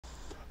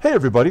Hey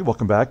everybody,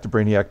 welcome back to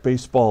Brainiac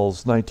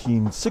Baseball's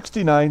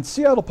 1969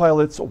 Seattle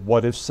Pilots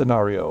What If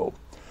Scenario.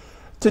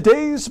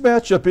 Today's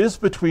matchup is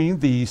between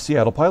the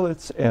Seattle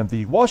Pilots and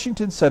the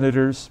Washington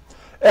Senators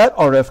at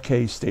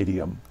RFK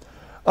Stadium.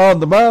 On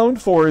the mound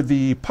for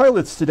the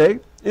Pilots today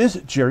is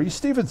Jerry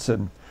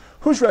Stephenson,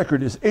 whose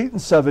record is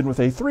 8-7 with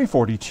a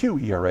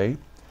 3.42 ERA.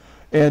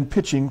 And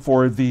pitching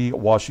for the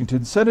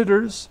Washington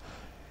Senators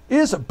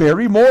is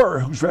Barry Moore,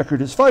 whose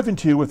record is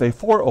 5-2 with a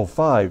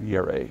 4.05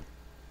 ERA.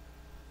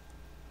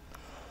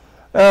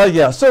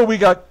 So we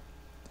got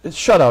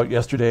shut out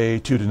yesterday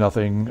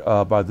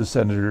 2-0 by the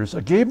Senators,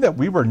 a game that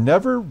we were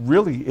never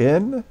really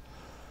in.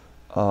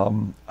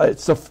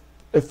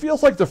 It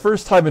feels like the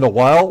first time in a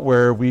while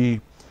where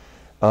we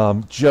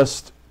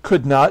just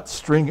could not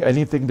string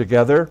anything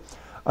together.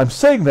 I'm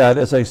saying that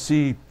as I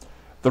see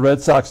the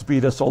Red Sox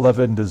beat us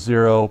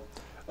 11-0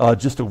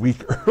 just a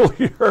week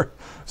earlier.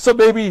 So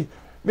maybe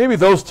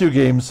those two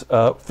games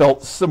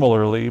felt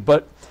similarly,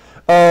 but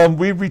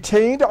we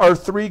retained our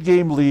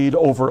 3-game lead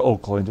over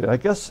Oakland, and I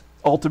guess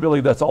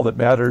ultimately that's all that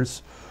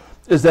matters,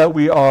 is that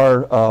we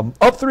are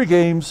up 3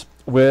 games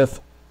with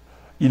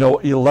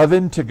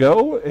 11 to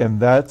go, and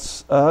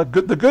that's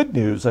the good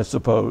news, I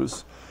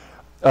suppose.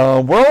 We're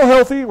all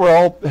healthy, we're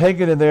all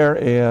hanging in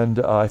there, and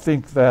I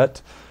think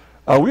that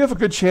we have a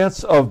good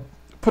chance of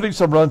putting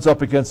some runs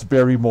up against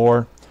Barry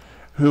Moore,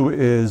 who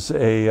is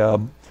a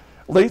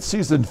late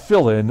season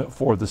fill-in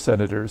for the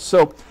Senators.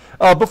 So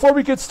before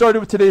we get started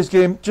with today's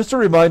game, just a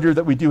reminder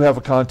that we do have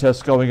a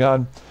contest going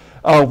on.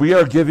 We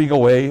are giving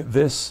away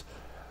this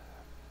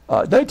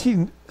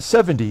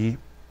 1970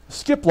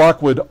 Skip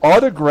Lockwood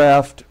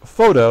autographed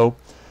photo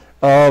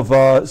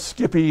of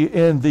Skippy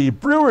in the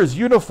Brewers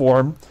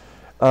uniform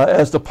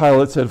as the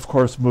Pilots had, of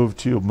course, moved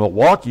to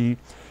Milwaukee.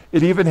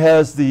 It even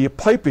has the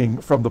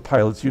piping from the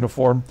Pilots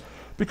uniform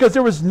because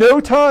there was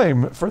no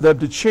time for them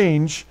to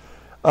change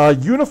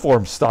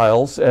uniform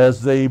styles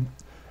as they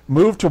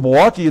moved to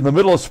Milwaukee in the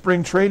middle of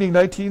spring training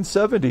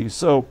 1970.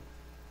 So,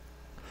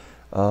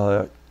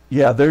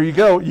 yeah, there you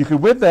go. You can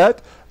win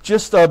that.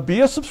 Just be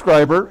a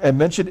subscriber and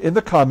mention in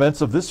the comments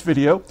of this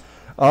video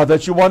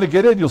that you want to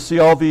get in. You'll see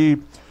all the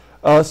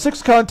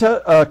 6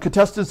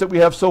 contestants that we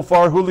have so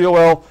far. Julio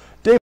L.,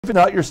 David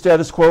Not Your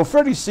Status Quo,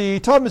 Freddie C.,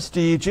 Thomas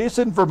D.,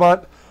 Jason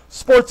Vermont,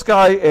 Sports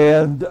Guy,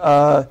 and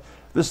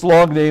this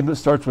long name that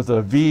starts with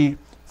a V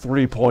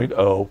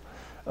 3.0.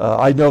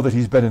 I know that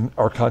he's been in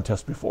our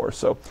contest before,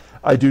 so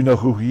I do know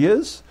who he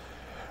is.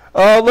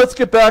 Let's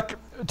get back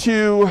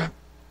to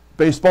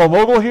Baseball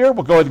Mogul here.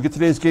 We'll go ahead and get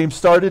today's game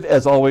started.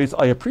 As always,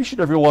 I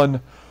appreciate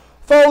everyone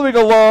following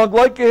along.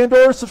 Like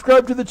and/or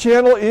subscribe to the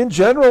channel in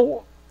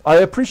general. I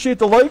appreciate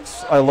the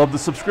likes. I love the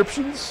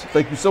subscriptions.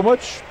 Thank you so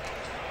much.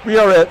 We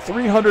are at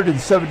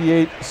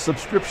 378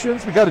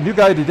 subscriptions. We got a new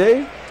guy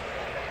today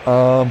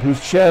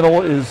whose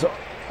channel is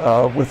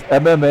with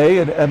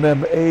MMA and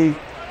MMA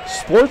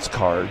sports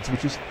cards,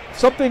 which is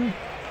something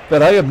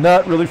that I am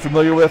not really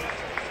familiar with.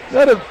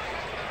 Not a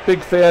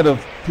big fan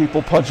of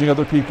people punching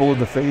other people in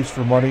the face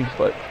for money,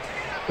 but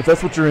if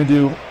that's what you're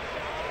into,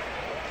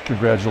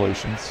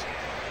 congratulations.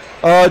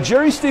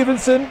 Jerry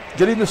Stephenson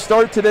getting the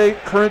start today.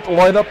 Current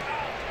lineup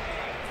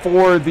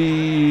for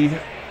the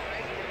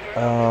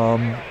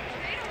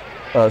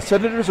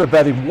Senators are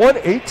batting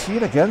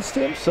 118 against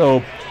him,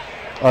 so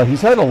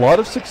he's had a lot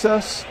of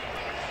success.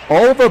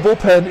 All of our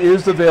bullpen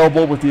is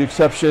available with the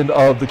exception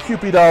of the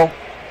Cupid Doll,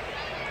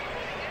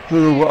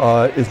 who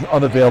is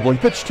unavailable. He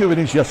pitched 2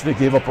 innings yesterday,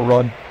 gave up a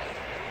run,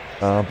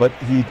 but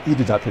he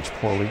did not pitch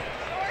poorly.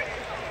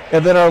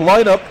 And then our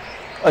lineup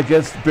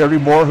against Barry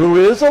Moore, who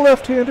is a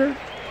left-hander,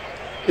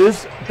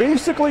 is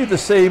basically the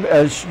same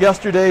as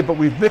yesterday, but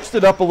we've mixed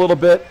it up a little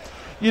bit.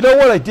 You know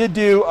what I did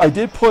do? I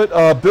did put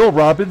Bill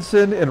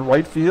Robinson in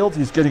right field.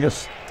 He's getting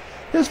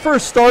his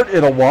first start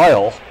in a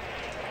while.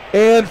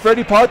 And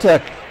Freddie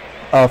Patek,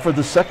 for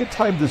the second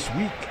time this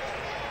week,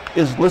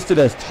 is listed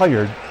as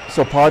tired.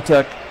 So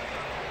Patek,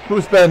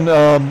 who's been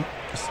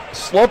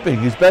slumping,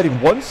 he's batting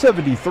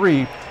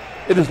 173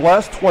 in his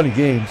last 20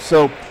 games.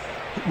 So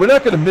we're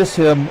not going to miss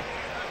him,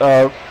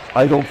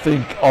 I don't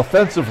think,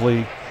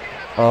 offensively.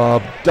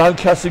 Don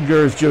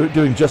Kessinger is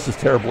doing just as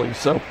terribly.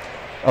 So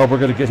we're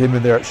going to get him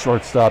in there at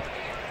shortstop.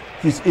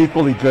 He's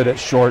equally good at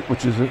short,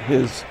 which is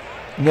his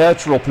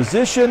natural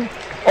position.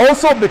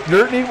 Also,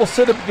 McNerney will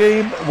sit up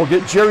game. We'll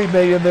get Jerry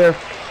May in there.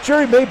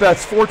 Jerry May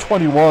bats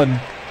 .421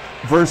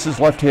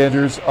 versus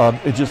left-handers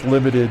in just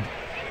limited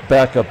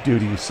backup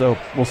duty, so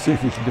we'll see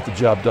if he can get the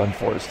job done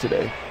for us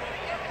today.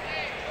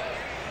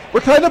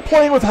 We're kind of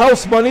playing with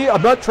house money.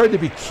 I'm not trying to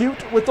be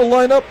cute with the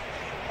lineup.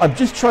 I'm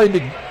just trying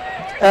to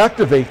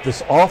activate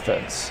this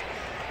offense.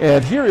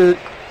 And here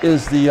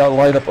is the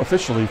lineup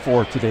officially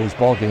for today's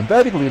ball game.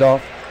 Batting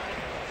leadoff,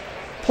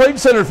 playing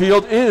center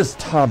field is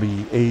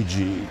Tommie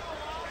AGEE.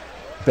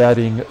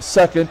 Batting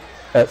second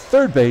at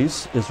third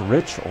base is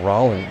Rich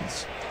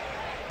Rollins.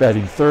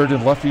 Batting third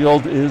in left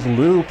field is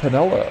Lou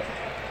Piniella.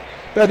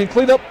 Batting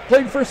cleanup,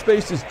 playing first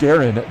base is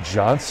Deron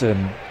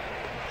Johnson.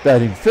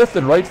 Batting fifth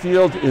in right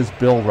field is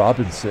Bill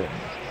Robinson.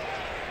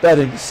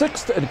 Batting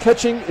 6th and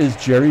catching is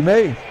Jerry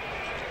May.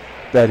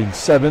 Batting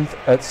 7th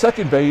at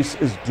second base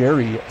is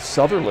Gary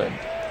Sutherland.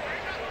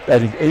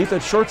 Batting 8th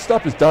at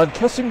shortstop is Don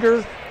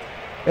Kessinger.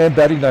 And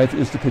batting 9th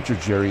is the pitcher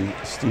Jerry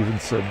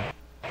Stephenson.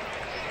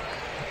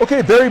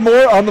 Okay, Barry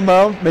Moore on the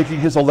mound, making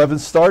his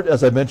 11th start.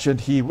 As I mentioned,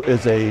 he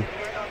is a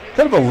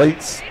kind of a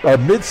late,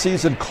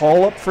 mid-season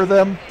call-up for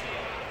them.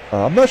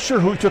 I'm not sure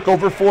who he took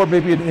over for,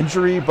 maybe an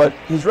injury, but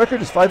his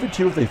record is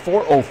 5-2 with a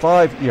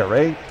 4.05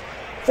 ERA,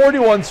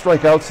 41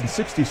 strikeouts, and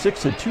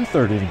 66 and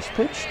 2/3 innings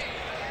pitched.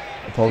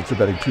 Opponents are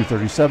betting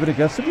 237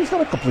 against him. He's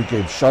got a complete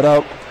game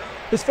shutout.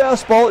 His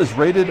fastball is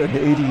rated an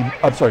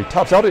 80.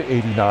 Tops out at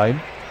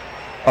 89.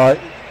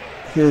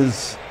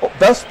 His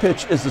best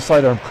pitch is the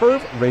sidearm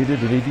curve,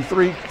 rated an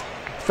 83.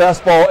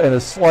 Fastball and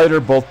his slider,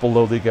 both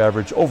below league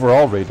average,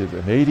 overall rated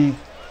an 80.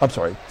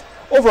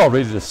 Overall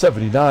rated a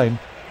 79.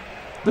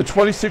 The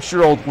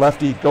 26-year-old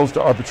lefty goes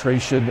to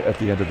arbitration at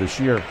the end of this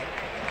year.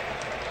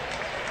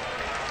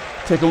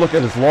 Take a look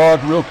at his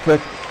log real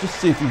quick, just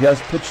see if he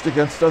has pitched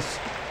against us.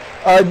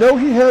 No,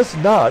 he has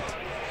not.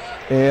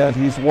 And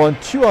he's won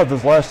 2 out of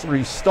his last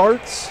 3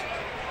 starts,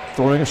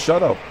 throwing a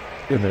shutout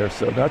in there,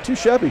 so not too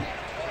shabby.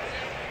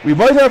 We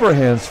might have our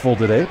hands full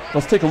today.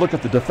 Let's take a look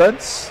at the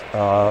defense.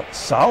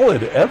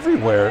 Solid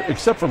everywhere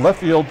except for left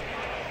field,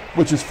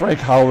 which is Frank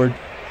Howard.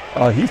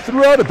 He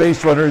threw out a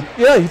base runner.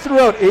 Yeah, he threw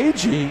out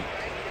AGEE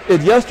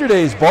in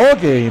yesterday's ball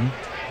game,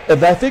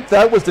 and I think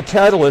that was the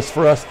catalyst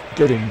for us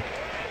getting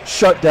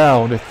shut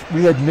down. If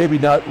we had maybe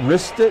not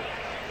risked it,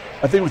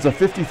 I think it was a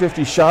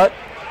 50-50 shot,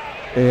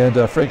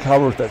 and Frank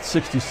Howard with that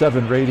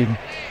 67 rating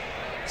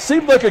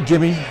seemed like a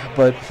gimme,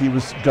 but he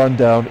was gunned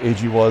down,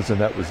 AGEE was, and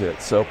that was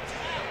it. So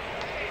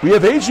we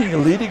have AGEE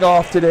leading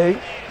off today,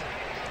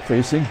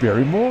 facing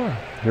Barry Moore.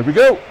 Here we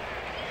go.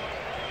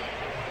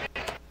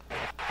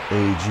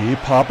 AGEE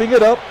popping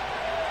it up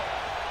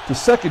to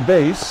second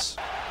base.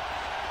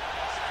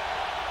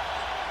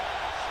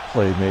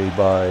 Play made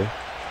by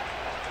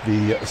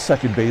the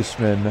second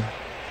baseman,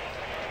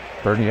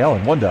 Bernie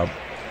Allen, 1 down.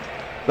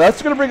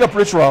 That's going to bring up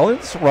Rich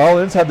Rollins.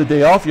 Rollins had the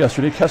day off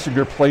yesterday.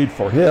 Kessinger played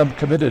for him,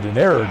 committed an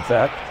error, in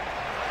fact.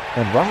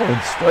 And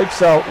Rollins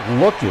strikes out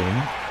looking.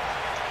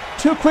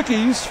 2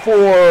 quickies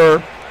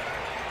for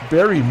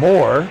Barry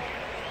Moore.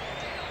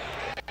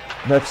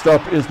 Next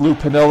up is Lou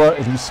Piniella,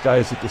 and he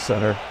skies it to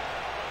center.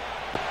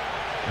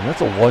 And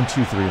that's a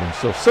 1-2-3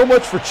 inning. So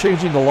much for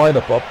changing the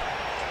lineup up.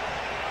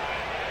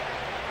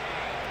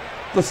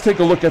 Let's take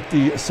a look at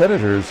the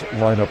Senators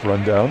lineup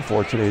rundown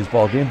for today's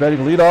ball game. Batting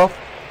leadoff,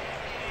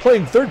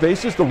 playing third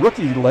base is the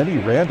rookie Lenny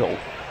Randle.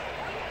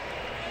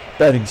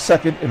 Batting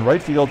second in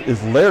right field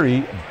is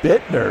Larry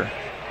BIITTNER.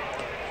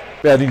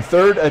 Batting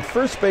third at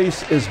first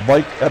base is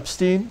Mike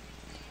Epstein.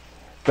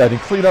 Batting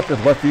cleanup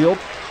in left field,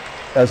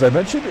 as I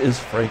mentioned, is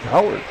Frank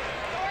Howard.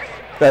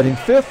 Batting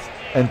fifth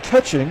and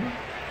catching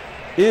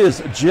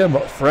is Jim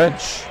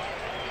French.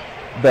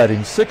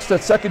 Batting sixth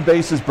at second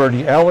base is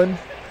Bernie Allen.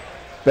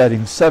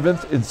 Batting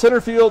seventh in center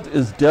field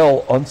is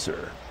Del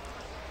Unser.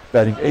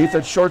 Batting eighth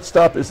at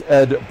shortstop is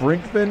Ed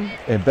Brinkman.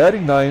 And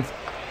batting ninth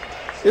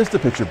is the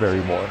pitcher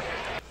Barry Moore.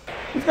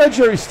 We've got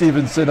Jerry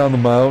Stephenson on the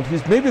mound.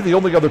 He's maybe the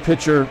only other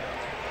pitcher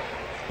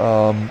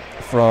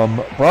from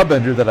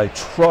Broadbender that I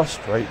trust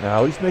right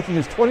now. He's making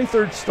his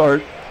 23rd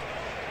start,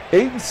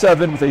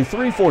 8-7 with a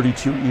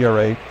 3.42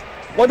 ERA,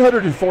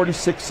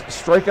 146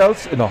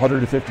 strikeouts and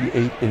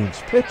 158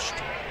 innings pitched.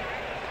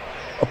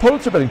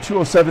 Opponents are betting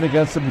 207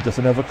 against him. He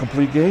doesn't have a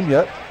complete game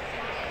yet.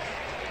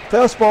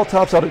 Fastball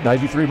tops out at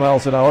 93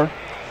 miles an hour,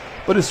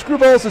 but his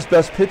screwball is his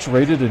best pitch,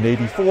 rated an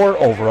 84.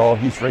 Overall,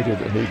 he's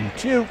rated an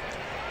 82.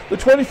 The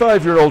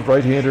 25-year-old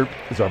right-hander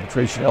is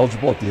arbitration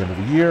eligible at the end of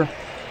the year.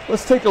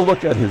 Let's take a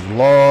look at his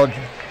log.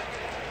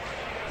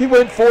 He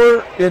went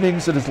 4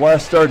 innings in his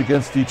last start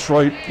against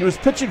Detroit. He was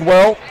pitching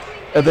well,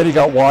 and then he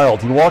got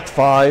wild. He walked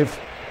 5,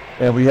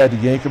 and we had to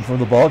yank him from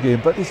the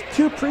ballgame. But his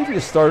 2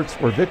 previous starts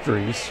were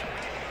victories,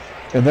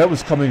 and that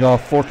was coming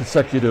off 4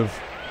 consecutive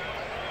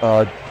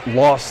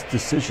lost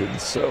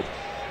decisions. So,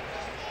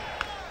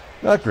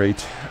 not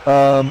great.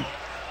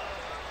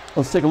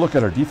 Let's take a look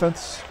at our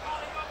defense.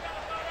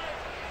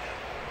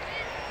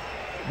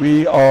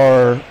 We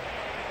are...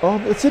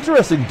 it's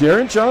interesting.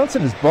 Deron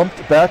Johnson is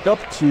bumped back up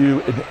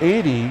to an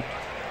 80.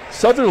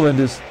 Sutherland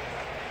is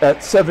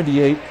at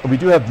 78, and we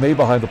do have May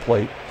behind the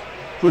plate,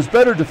 who is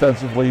better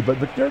defensively, but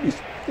McNerney's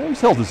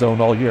he's held his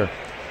own all year.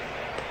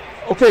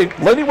 Okay,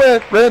 Lenny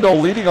Randle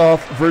leading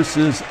off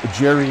versus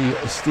Jerry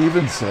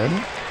Stephenson.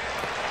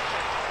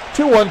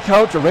 2-1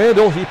 count to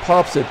Randle. He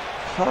pops it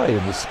high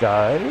in the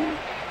sky,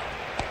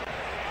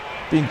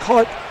 being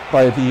caught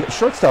by the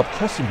shortstop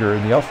Kessinger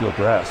in the outfield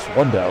grass.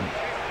 1 down.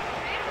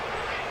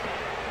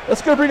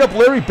 That's going to bring up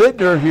Larry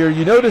BIITTNER here.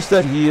 You notice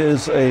that he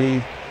is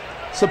a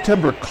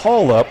September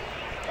call-up.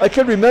 I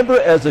can remember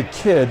as a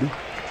kid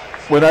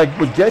when I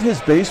would get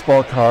his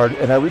baseball card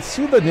and I would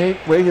see the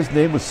way his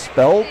name was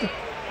spelled,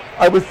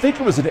 I would think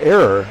it was an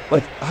error.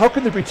 Like, how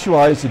can there be 2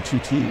 I's and 2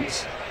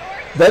 T's?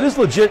 That is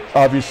legit,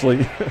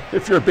 obviously.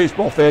 If you're a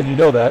baseball fan, you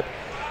know that.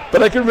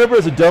 But I can remember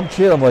as a dumb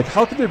kid, I'm like,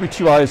 how can there be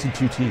 2 I's and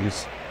 2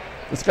 T's?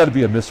 It's got to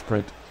be a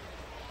misprint.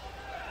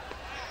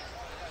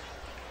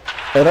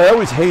 And I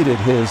always hated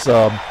his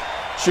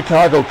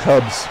Chicago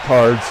Cubs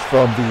cards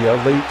from the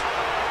late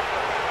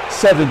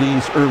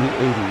 70s, early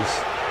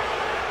 80s.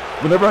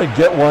 Whenever I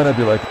get one, I'd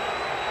be like,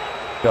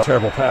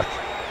 terrible pack.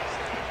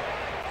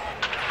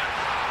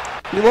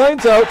 He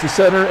lines out to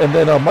center, and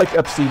then Mike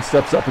Epstein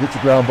steps up and hits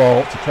a ground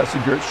ball to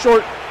Kessinger at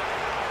short.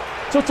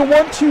 So it's a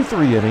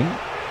 1-2-3 inning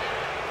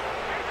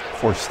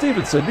for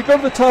Stephenson. We go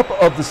to the top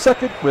of the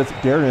second with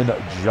Deron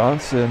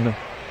Johnson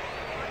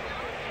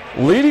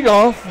leading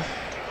off.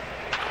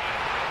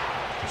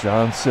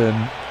 Johnson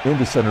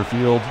into center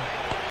field.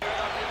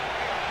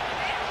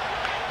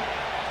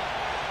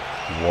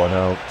 1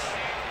 out.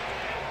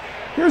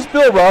 Here's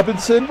Bill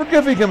Robinson. We're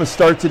giving him a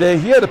start today.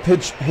 He had a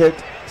pinch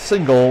hit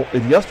single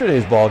in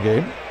yesterday's ball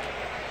game.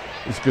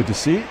 It's good to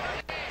see.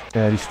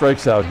 And he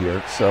strikes out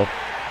here. So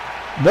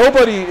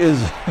nobody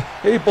is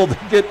able to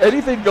get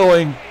anything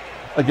going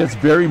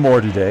against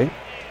Barrymore today.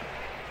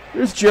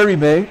 Here's Jerry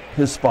May,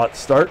 his spot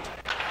start.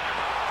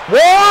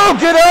 Whoa,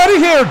 get out of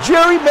here,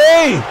 Jerry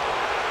May.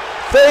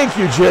 Thank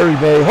you, Jerry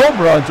May. Home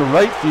run to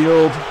right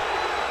field.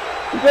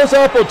 He goes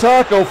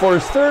Apotaco for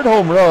his third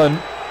home run.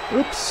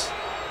 Oops.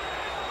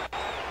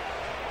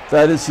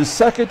 That is his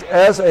second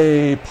as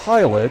a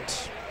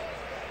Pilot.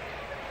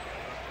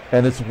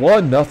 And it's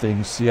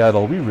 1-0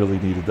 Seattle. We really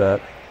needed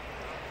that.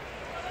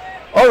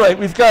 All right,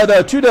 we've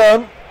got 2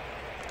 down.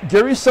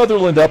 Gary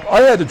Sutherland up.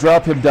 I had to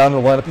drop him down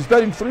in the lineup. He's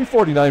batting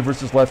 .349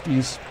 versus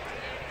lefties,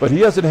 but he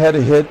hasn't had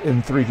a hit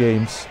in 3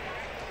 games.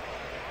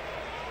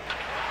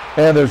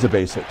 And there's a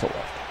base hit to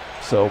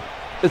left. So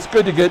it's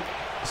good to get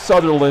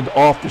Sutherland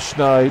off the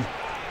schneid.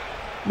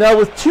 Now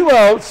with 2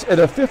 outs and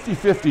a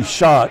 50-50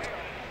 shot,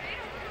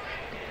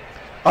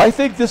 I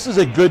think this is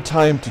a good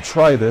time to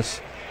try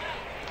this.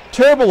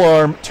 Terrible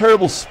arm,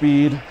 terrible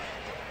speed.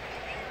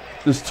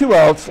 There's 2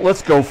 outs.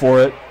 Let's go for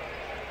it.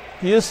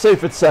 He is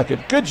safe at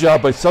second. Good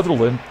job by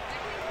Sutherland.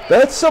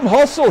 That's some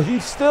hustle.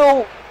 He's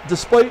still,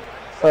 despite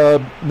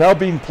now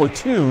being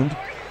platooned,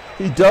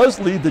 he does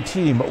lead the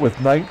team with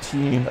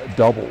 19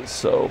 doubles.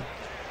 So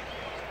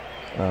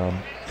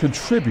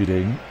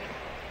contributing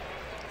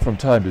from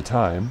time to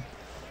time.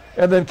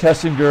 And then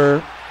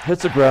Kessinger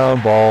hits a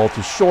ground ball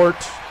to short.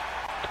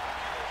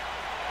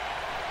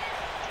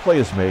 Play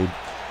is made.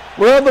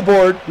 We're on the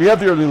board. We have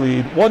the early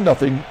lead.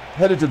 1-0.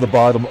 Headed to the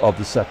bottom of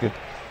the second.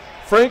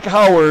 Frank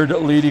Howard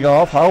leading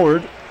off.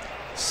 Howard,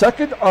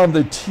 second on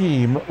the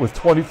team with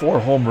 24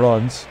 home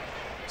runs.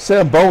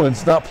 Sam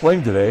Bowen's not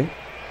playing today,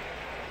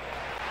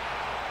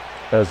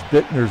 as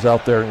BIITTNER's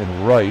out there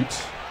in right.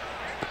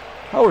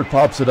 Howard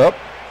pops it up,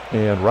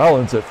 and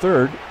Rollins at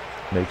third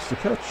makes the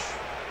catch.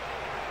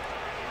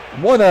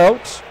 1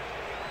 out.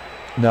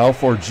 Now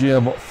for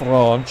Jim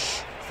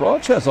Franch.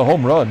 Franch has a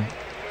home run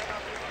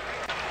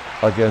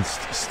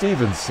against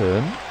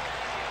Stephenson.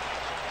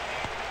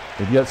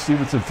 And yet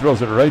Stephenson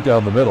throws it right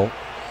down the middle.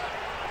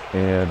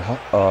 And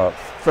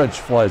French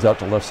flies out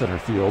to left center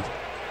field.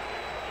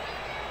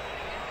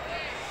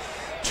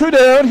 2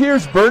 down.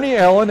 Here's Bernie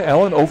Allen.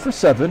 Allen 0 for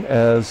 7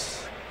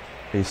 as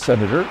a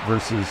Senator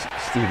versus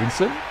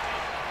Stephenson.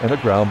 And a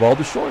ground ball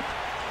to short.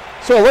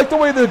 So I like the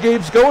way the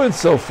game's going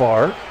so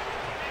far.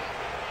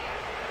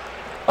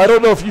 I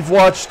don't know if you've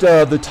watched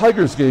the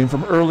Tigers game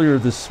from earlier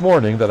this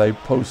morning that I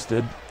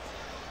posted.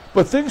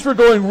 But things were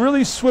going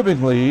really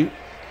swimmingly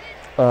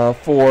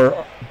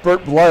for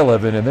Bert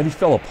Blyleven, and then he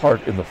fell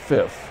apart in the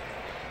 5th.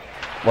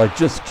 Like,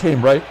 just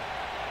came right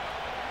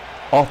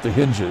off the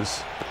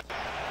hinges.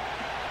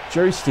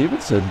 Jerry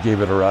Stephenson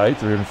gave it a ride,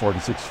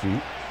 346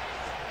 feet.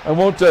 I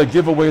won't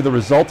give away the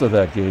result of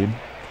that game.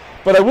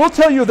 But I will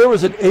tell you there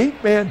was an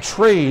 8-man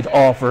trade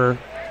offer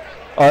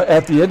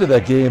at the end of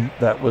that game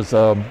that was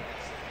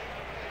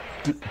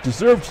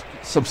deserved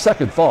some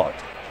second thought.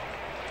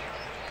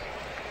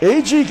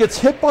 AGEE gets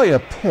hit by a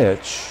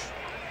pitch.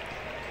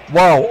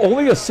 Wow,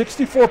 only a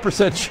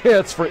 64%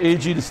 chance for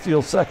AGEE to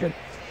steal second.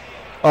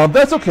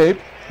 That's okay.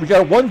 We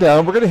got 1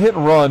 down. We're going to hit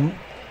and run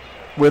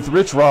with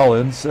Rich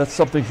Rollins. That's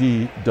something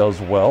he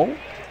does well.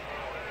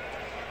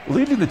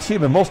 Leading the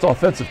team in most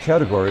offensive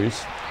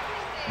categories,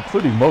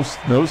 including most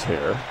nose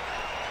hair.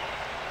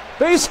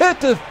 Base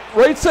hit to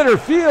right center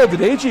field,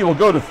 and AGEE will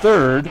go to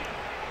third.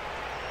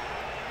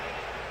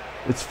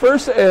 It's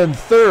first and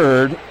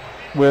third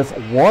with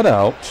 1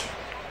 out.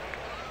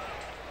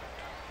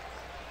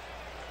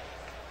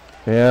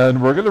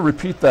 And we're going to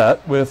repeat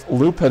that with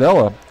Lou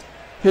Piniella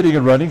hitting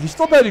and running. He's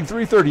still batting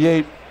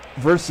 .338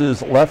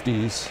 versus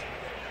lefties.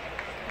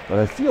 But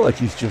I feel like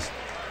he's just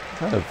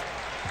kind of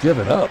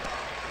given up.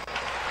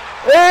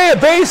 Hey, a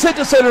base hit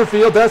to center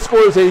field. That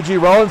scores AGEE.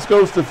 Rollins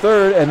goes to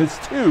third, and it's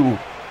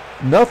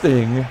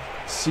 2-0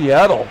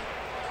 Seattle.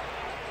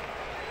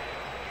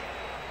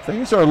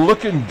 Things are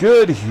looking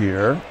good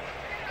here.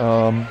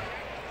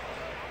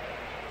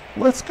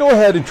 Let's go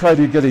ahead and try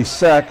to get a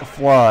sac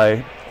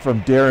fly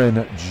from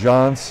Deron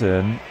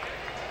Johnson.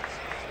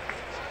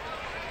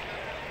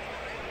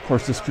 Of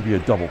course, this could be a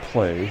double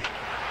play.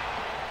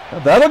 Now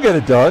that'll get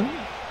it done.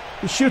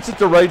 He shoots it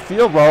to right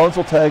field. Rollins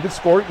will tag and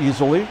score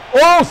easily.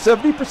 Oh,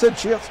 70%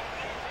 chance.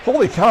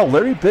 Holy cow,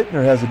 Larry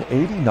BIITTNER has an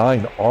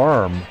 89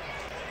 arm.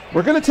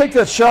 We're going to take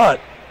that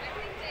shot.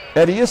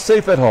 And he is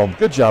safe at home.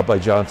 Good job by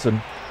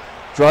Johnson.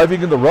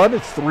 Driving in the run,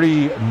 it's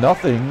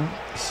 3-0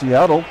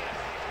 Seattle.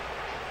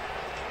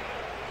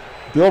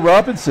 Bill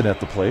Robinson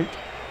at the plate.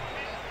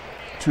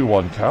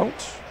 2-1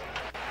 count.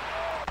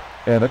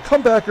 And a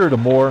comebacker to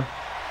Moore.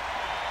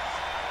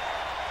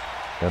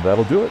 And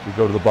that'll do it. We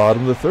go to the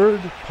bottom of the third.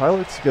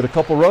 Pilots get a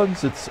couple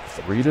runs. It's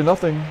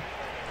 3-0.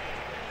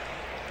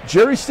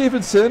 Jerry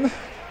Stephenson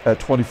at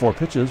 24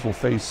 pitches will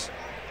face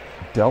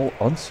Del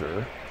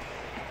Unser.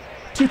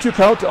 2-2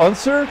 count to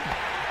Unser.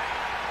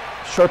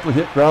 Sharply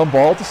hit ground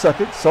ball to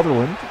second.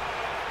 Sutherland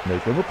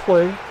making the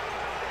play.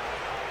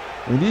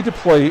 We need to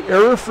play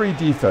error-free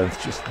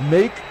defense. Just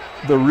make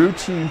the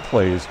routine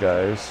plays,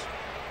 guys.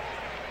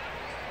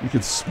 You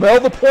can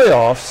smell the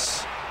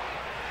playoffs.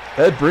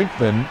 Ed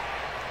Brinkman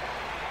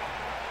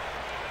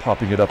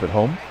popping it up at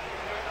home.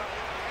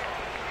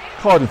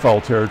 Caught in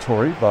foul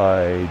territory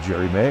by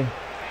Jerry May.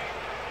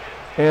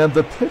 And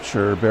the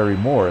pitcher, Barry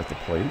Moore, at the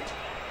plate.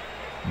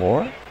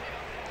 Moore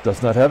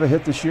does not have a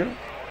hit this year.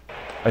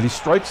 And he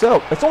strikes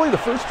out. That's only the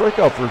first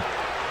strikeout for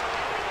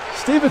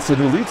Stephenson,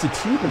 who leads the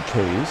team in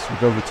Ks. We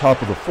go to the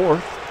top of the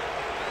fourth.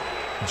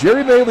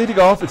 Jerry May leading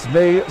off. It's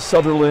May,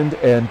 Sutherland,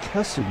 and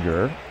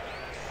Kessinger.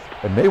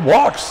 And May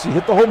walks. He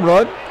hit the home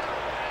run.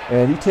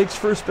 And he takes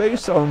first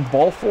base on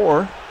ball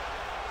 4.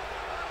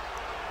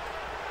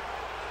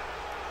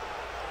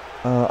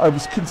 I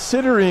was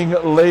considering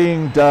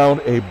laying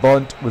down a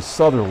bunt with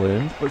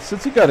Sutherland, but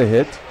since he got a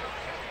hit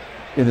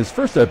in his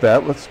first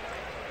at-bat,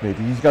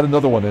 maybe he's got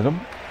another one in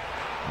him.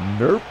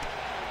 Nope.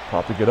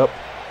 Popping it up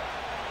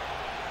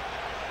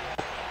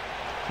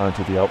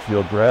onto the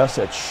outfield grass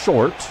at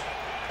short.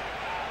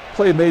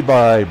 Play made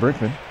by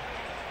Brinkman.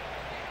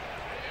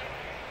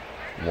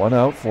 1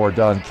 out for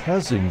Don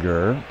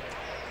Kessinger.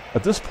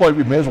 At this point,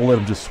 we may as well let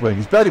him just swing.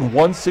 He's batting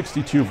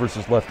 162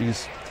 versus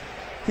lefties.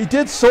 He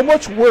did so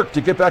much work to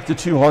get back to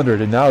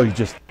 200, and now he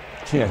just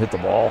can't hit the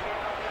ball.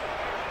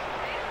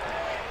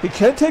 He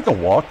can take a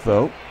walk,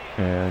 though,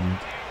 and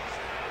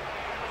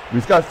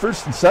we've got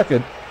first and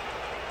second,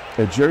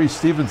 and Jerry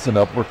Stephenson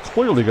up. We're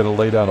clearly going to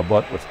lay down a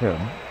bunt with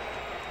him.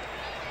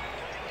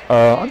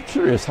 I'm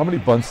curious, how many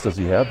bunts does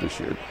he have this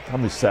year? How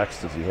many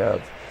sacks does he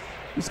have?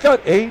 He's got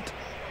 8.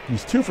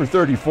 He's 2 for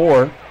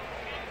 34.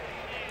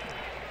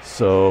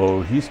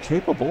 So he's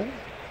capable.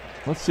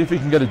 Let's see if he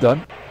can get it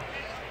done.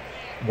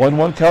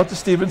 1-1 count to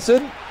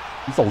Stephenson.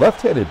 He's a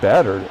left-handed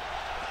batter,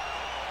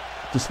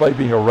 despite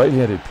being a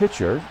right-handed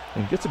pitcher,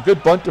 and gets a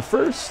good bunt to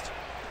first.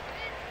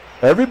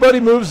 Everybody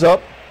moves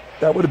up.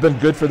 That would have been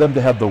good for them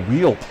to have the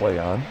wheel play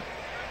on.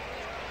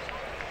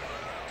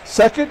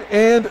 Second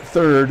and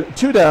third,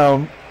 2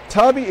 down.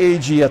 Tommie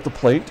AGEE at the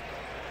plate.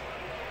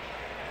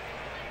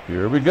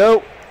 Here we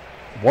go.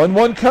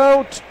 1-1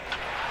 count.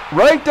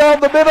 Right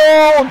down the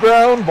middle.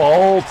 Ground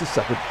ball to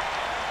second.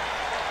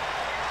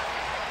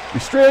 We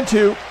strand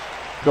 2.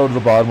 Go to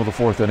the bottom of the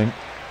fourth inning.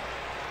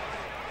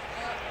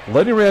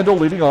 Lenny Randle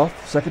leading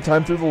off. Second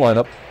time through the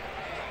lineup.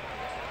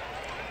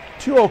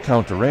 2-0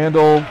 count to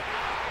Randle.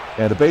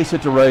 And a base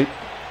hit to right.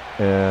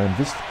 And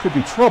this could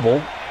be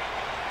trouble.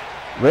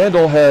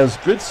 Randle has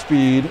good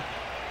speed.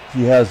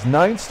 He has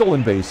 9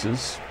 stolen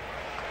bases.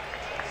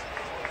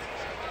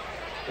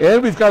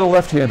 And we've got a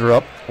left-hander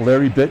up.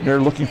 Larry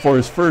BIITTNER looking for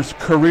his first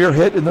career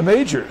hit in the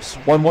majors.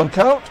 1-1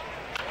 count.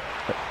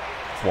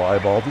 Fly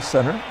ball to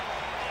center.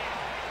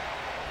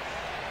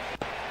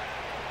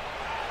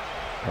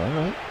 All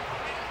right.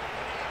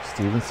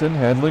 Stephenson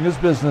handling his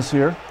business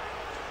here.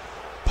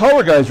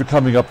 Power guys are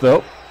coming up,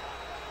 though.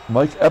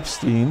 Mike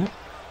EPSTEIN.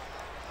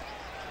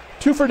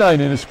 2 for 9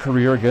 in his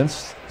career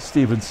against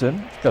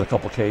Stephenson. Got a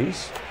couple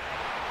Ks.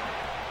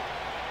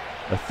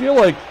 I feel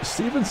like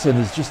Stephenson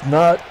is just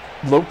not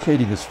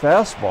locating his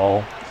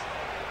fastball.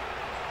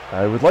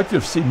 I would like to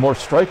have seen more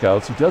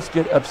strikeouts. He does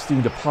get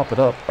EPSTEIN to pop it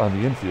up on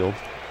the infield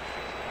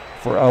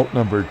for out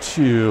number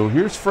 2.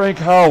 Here's Frank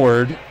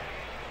Howard.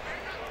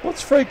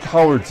 What's Frank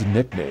Howard's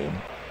nickname?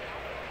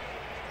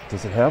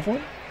 Does it have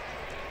one?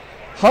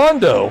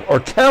 Hondo,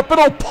 or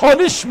Capital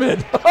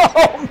Punishment.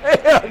 Oh,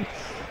 man.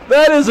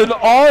 That is an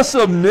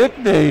awesome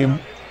nickname.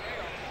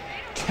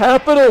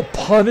 Capital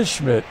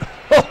Punishment.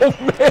 Oh,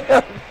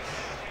 man.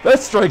 That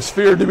strikes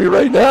fear into me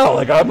right now.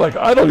 I'm like,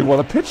 I don't even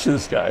want to pitch to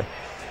this guy.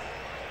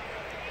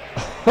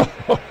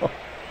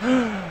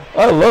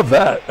 I love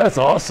that. That's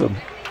awesome.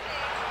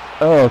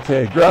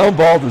 Okay, ground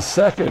ball to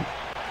second.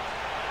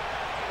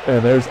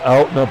 And there's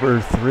out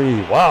number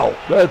 3. Wow,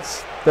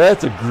 that's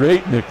a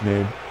great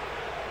nickname.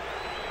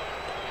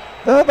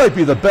 That might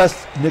be the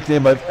best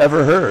nickname I've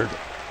ever heard.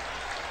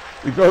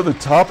 We go to the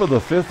top of the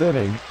 5th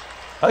inning.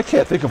 I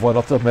can't think of one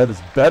off the top of my head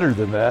that's better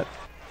than that.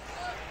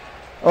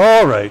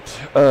 All right.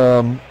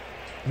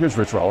 Here's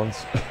Rich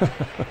Rollins.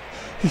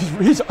 he's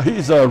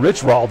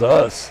Rich Roll to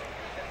us.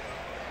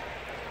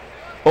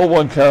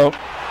 0-1 count.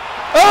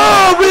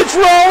 Oh, Rich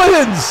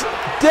Rollins!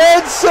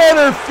 Dead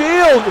center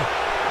field!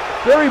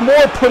 Barry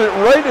Moore put it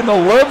right in the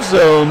love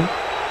zone,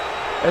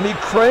 and he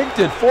cranked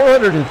it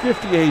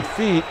 458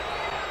 feet.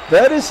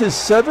 That is his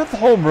 7th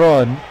home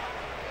run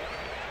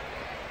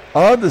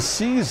on the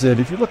season.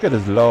 If you look at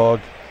his log,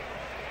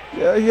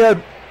 yeah,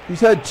 he's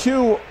had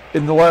 2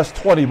 in the last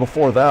 20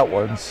 before that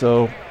one,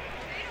 so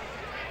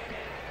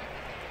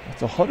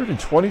it's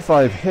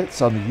 125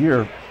 hits on the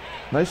year.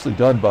 Nicely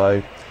done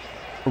by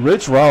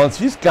Rich Rollins.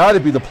 He's got to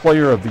be the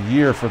player of the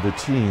year for the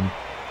team.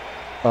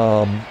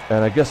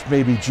 And I guess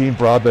maybe Gene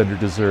Broadbender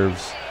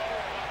deserves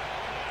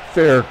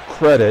fair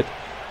credit.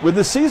 When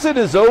the season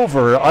is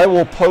over, I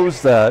will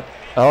pose that.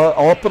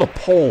 I'll put a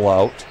poll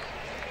out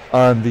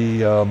on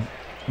the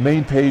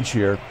main page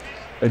here,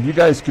 and you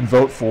guys can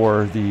vote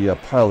for the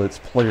Pilots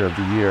Player of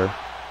the Year.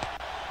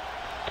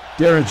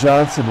 Deron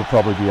Johnson will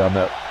probably be on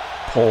that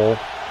poll,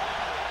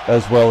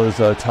 as well as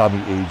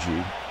Tommie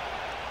AGEE.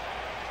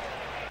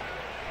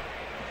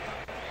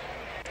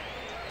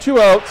 2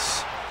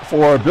 outs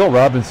for Bill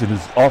Robinson,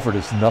 who's offered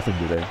us nothing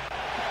today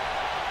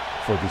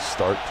for the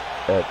start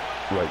at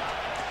right.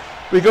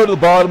 We go to the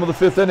bottom of the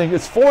 5th inning.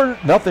 It's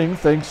 4-0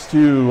 thanks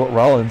to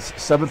Rollins'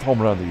 7th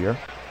home run of the year.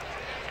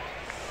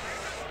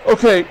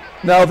 Okay,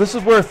 now this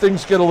is where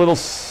things get a little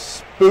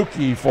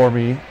spooky for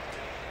me.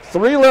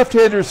 3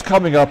 left-handers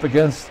coming up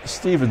against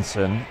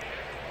Stephenson.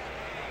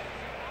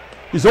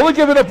 He's only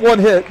given up 1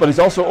 hit, but he's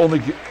also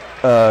only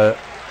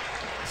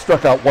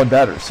struck out 1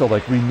 batter. So,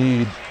 like, we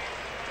need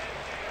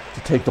to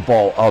take the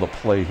ball out of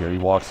play here. He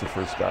walks the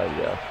first guy,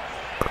 yeah.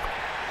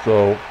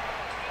 So,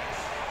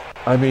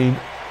 I mean,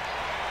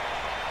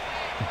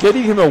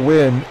 getting him a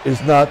win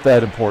is not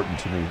that important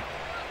to me.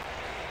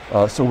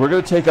 So we're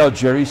going to take out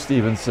Jerry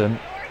Stephenson.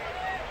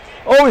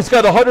 Oh, he's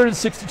got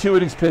 162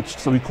 innings pitched,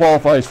 so he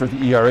qualifies for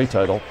the ERA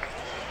title.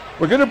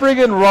 We're going to bring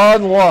in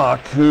Ron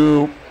Locke,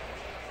 who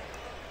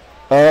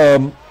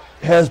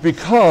has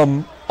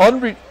become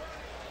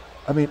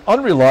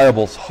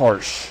unreliable's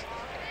harsh.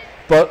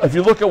 But if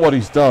you look at what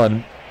he's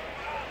done,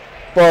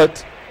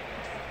 but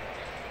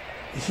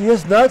he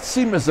has not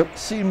seemed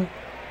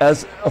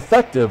as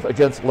effective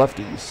against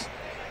lefties.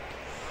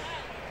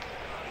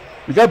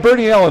 We got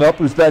Brainiac up,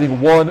 who's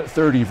batting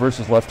 130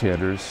 versus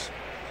left-handers.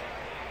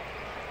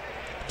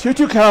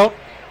 2-2 count.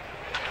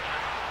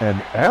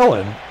 And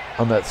Allen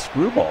on that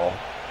screwball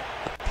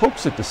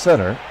pokes it to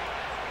center.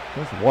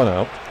 That's 1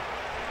 out.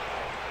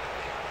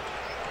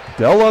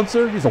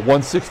 UNSER, he's a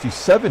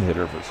 167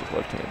 hitter versus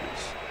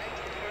left-handers.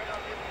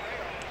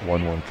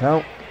 1-1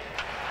 count.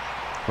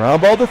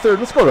 Ground ball to third.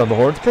 Let's go around the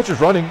horn. Catcher's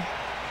running.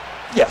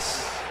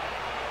 Yes.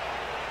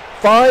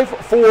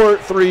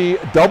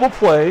 5-4-3 double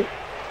play.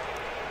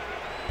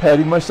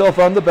 Patting myself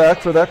on the back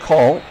for that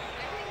call.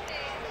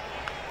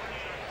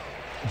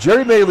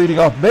 Jerry May leading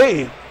off.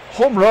 May,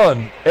 home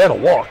run and a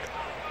walk.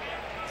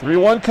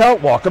 3-1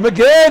 count. Walk him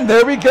again.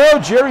 There we go.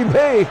 Jerry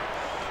May.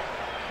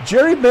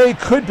 Jerry May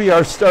could be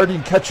our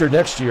starting catcher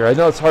next year. I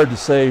know it's hard to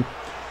say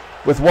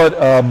with what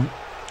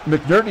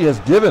McNerney has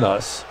given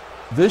us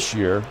this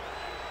year.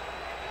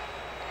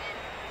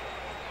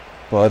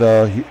 But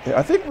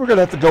I think we're going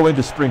to have to go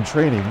into spring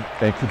training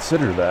and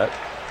consider that.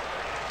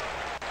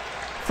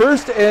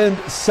 First and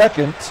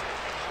second,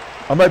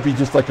 I might be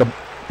just like a,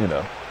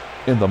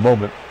 in the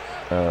moment.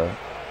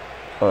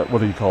 What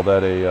do you call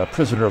that? A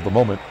prisoner of the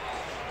moment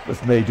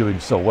with May doing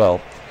so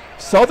well.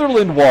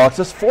 Sutherland walks.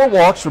 That's 4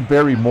 walks from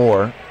Barry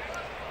Moore.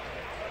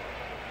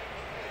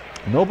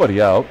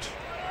 Nobody out.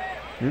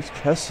 Here's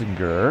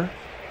Kessinger.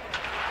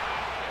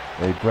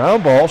 A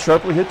ground ball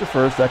sharply hit to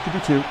first. That could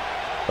be 2.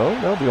 Oh,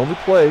 no, the only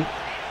play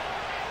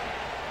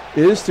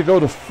is to go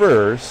to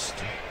first.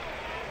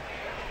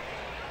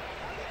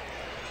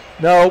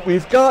 Now,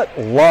 we've got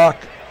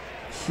Locke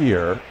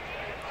here,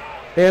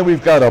 and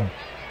we've got a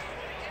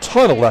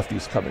ton of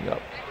lefties coming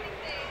up.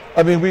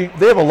 I mean,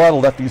 they have a lot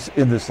of lefties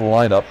in this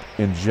lineup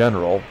in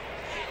general.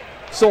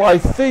 So I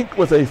think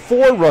with a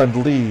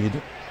 4-run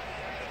lead,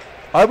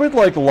 I would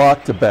like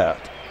Locke to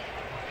bat.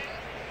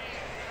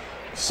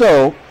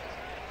 So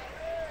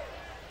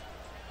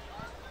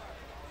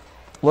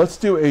let's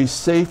do a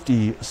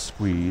safety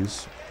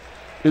squeeze.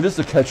 It is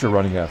the catcher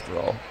running after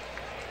all.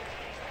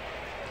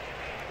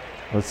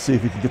 Let's see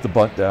if he can get the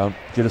bunt down.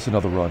 Get us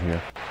another run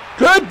here.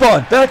 Good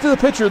bunt. Back to the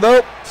pitcher,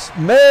 though.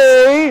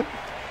 May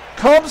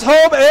comes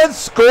home and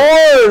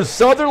scores.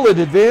 Sutherland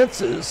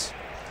advances.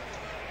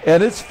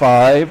 And it's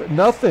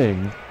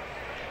 5-0.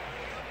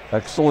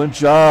 Excellent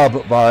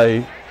job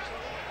by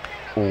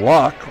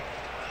Locke.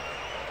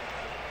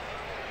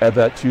 Add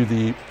that to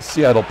the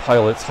Seattle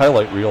Pilots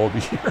highlight reel over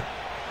here.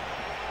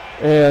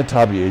 And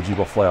Tommie AGEE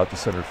will fly out to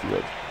center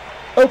field.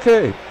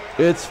 Okay,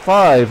 it's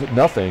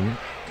 5-0.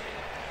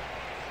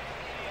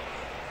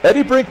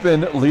 Eddie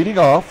Brinkman leading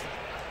off.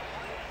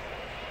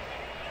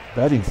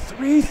 Batting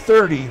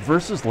 .330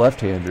 versus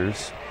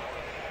left-handers.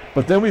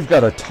 But then we've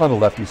got a ton of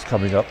lefties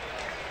coming up.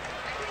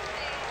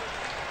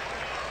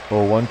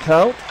 0-1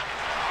 count.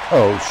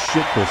 Oh,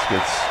 shit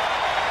biscuits.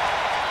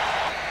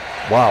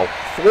 Wow,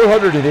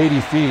 480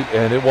 feet,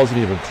 and it wasn't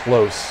even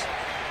close.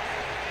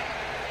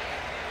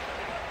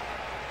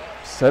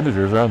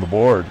 Senators are on the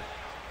board.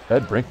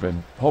 Ed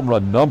Brinkman, home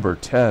run number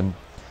 10.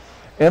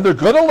 And they're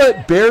going to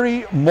let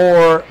Barry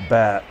Moore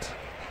bat.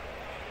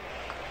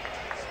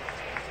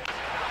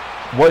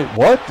 Wait,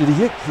 what? Did he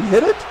hit? He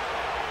hit it?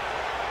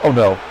 Oh,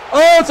 no.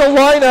 Oh, it's a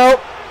line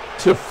out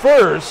to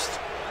first.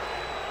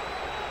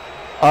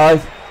 I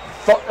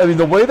mean,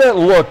 the way that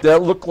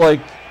looked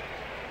like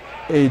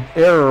an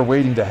error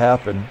waiting to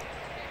happen.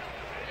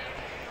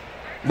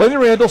 Lenny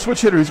Randle,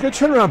 switch hitter. He's going to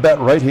turn around, bat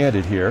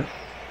right-handed here.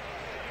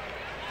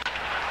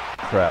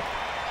 Crap.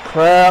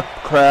 Crap,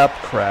 crap,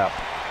 crap.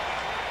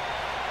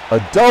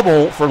 A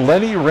double for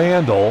Lenny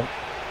Randle.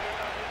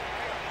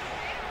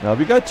 Now,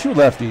 we got two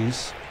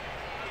lefties.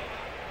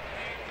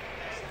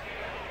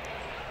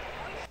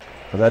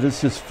 That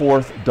is his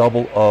fourth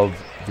double of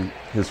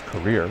his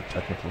career,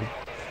 technically.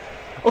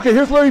 Okay,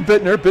 here's Larry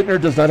BIITTNER.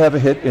 BIITTNER does not have a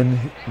hit in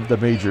the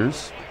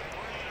majors.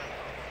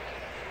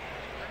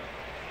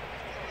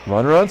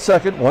 Runner on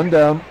second, one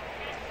down.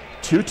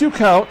 2-2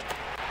 count.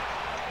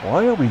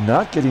 Why are we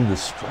not getting the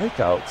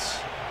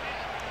strikeouts?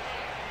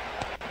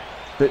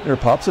 BIITTNER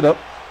pops it up,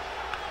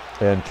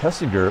 and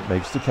Kessinger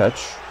makes the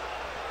catch.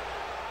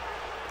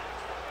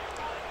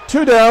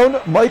 2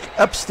 down, Mike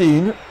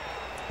Epstein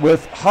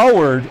with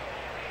Howard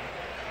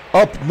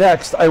up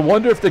next. I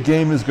wonder if the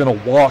game is going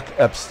to walk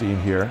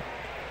Epstein here.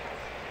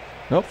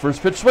 Nope,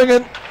 first pitch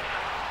swinging.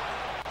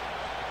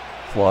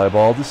 Fly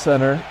ball to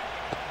center.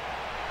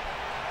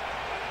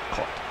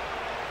 Caught.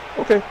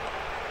 Okay.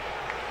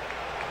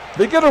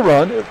 They get a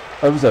run. It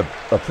was a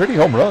pretty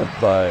home run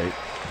by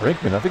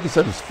Brinkman. I think he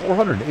said it was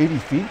 480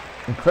 feet.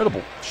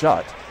 Incredible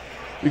shot.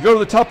 We go to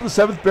the top of the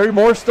seventh. Barry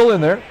Moore still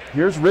in there.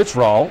 Here's Rich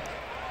Rawl.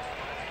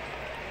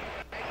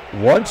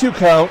 1-2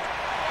 count.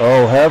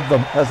 Oh,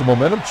 has the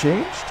momentum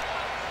changed?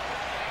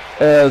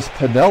 As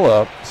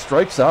PINIELLA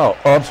strikes out.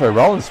 Oh, I'm sorry,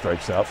 Rollins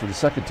strikes out for the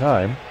second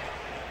time.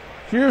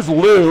 Here's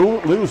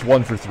Lou. Lou's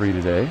 1 for 3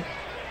 today.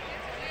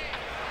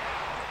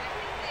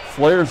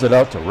 Flares it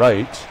out to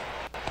right.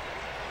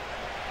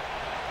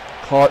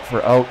 Caught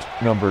for out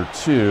number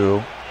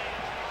 2.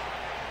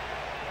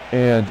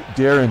 And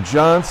Deron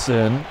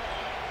Johnson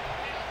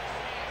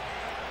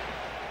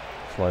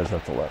flies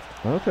out to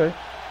left. Okay.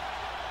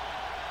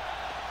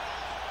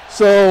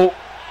 So,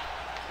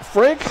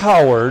 Frank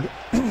Howard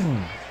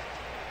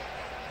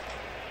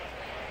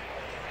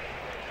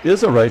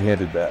is a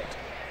right-handed bat.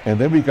 And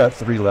then we got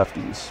 3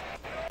 lefties.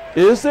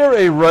 Is there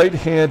a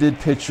right-handed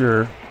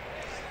pitcher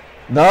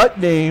not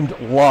named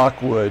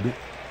Lockwood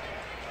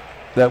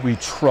that we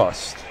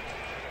trust?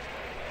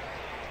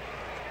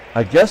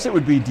 I guess it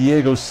would be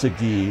Diego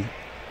Segui.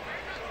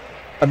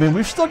 I mean,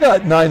 we've still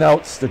got 9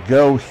 outs to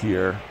go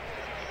here.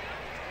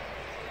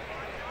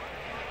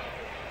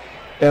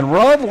 And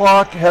Ron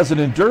Locke has an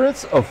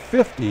endurance of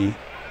 50.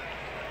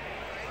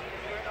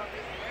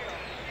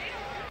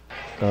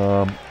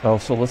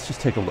 So let's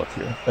just take a look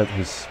here at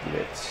his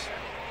splits.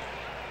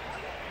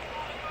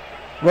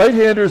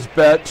 Right-handers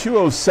bat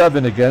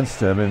 207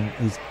 against him, and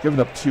he's given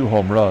up 2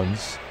 home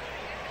runs.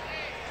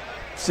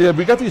 See,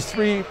 we got these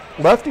 3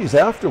 lefties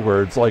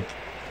afterwards. Like,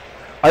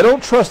 I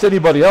don't trust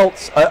anybody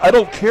else. I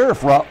don't care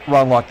if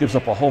Ron Locke gives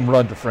up a home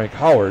run to Frank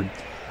Howard.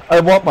 I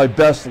want my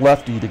best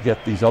lefty to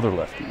get these other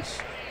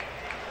lefties.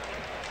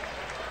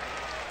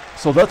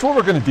 So that's what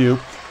we're going to do,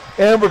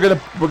 and we're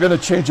going to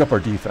change up our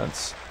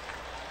defense.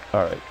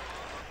 All right.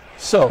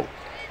 So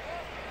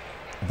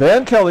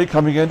Van Kelly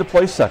coming in to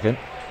play second.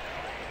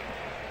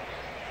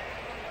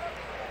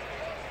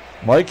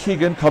 Mike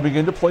Keegan coming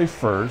in to play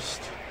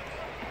first.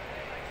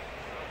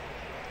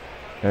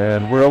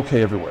 And we're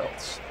okay everywhere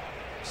else.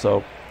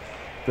 So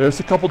there's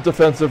a couple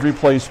defensive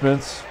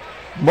replacements.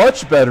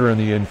 Much better in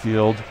the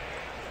infield.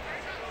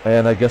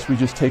 And I guess we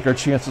just take our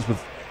chances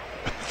with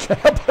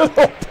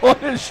capital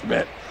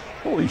punishment.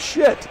 Holy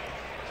shit.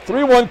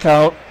 3-1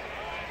 count.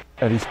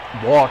 And he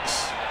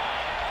walks.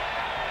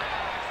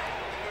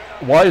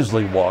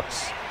 Wisely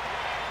walks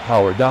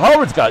Howard. Now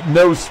Howard's got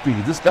no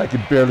speed. This guy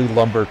can barely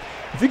lumber.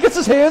 If he gets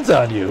his hands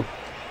on you,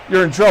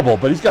 you're in trouble,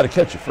 but he's got to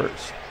catch you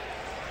first.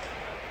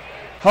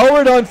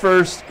 Howard on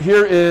first.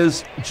 Here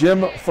is Jim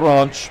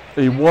Thronch,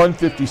 a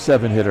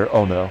 157 hitter.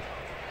 Oh, no.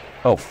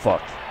 Oh,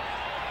 fuck.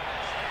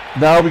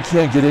 Now we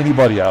can't get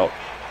anybody out.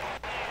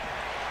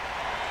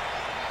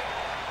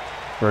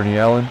 Bernie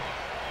Allen.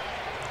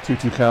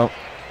 2-2 count.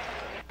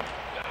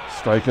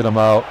 Striking him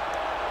out.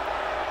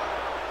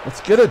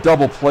 Let's get a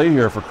double play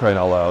here for crying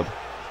out loud.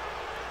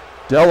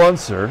 Del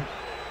Unser.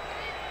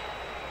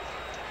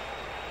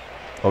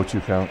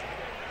 0-2 count.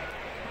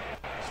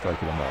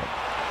 Striking him out.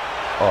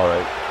 All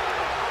right.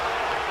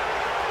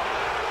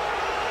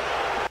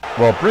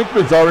 Well,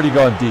 Brinkman's already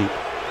gone deep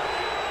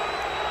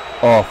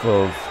off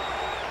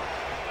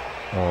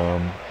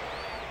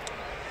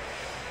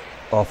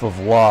of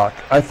Locke.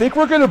 I think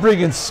we're going to bring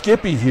in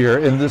Skippy here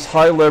in this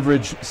high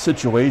leverage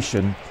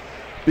situation.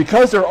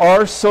 Because there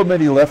are so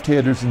many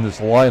left-handers in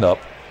this lineup,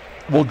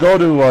 we'll go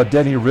to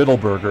Denny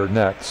Riddleberger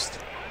next.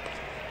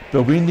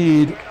 But we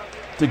need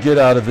to get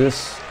out of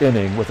this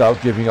inning without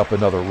giving up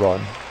another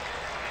run.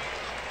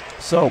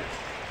 So,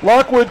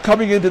 Lockwood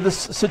coming into this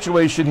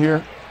situation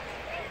here.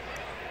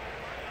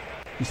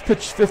 He's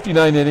pitched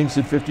 59 innings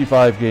in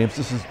 55 games.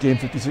 This is game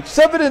 56.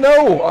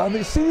 7-0 on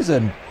the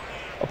season.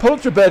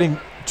 Opponents are batting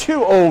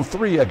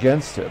 .203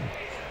 against him.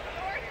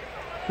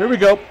 Here we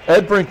go.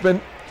 Ed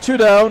Brinkman, 2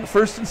 down,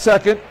 first and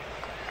second.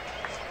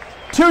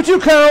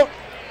 2-2 count.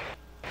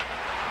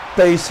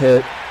 Base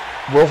hit.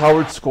 Will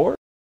Howard score?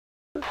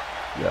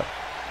 Yeah.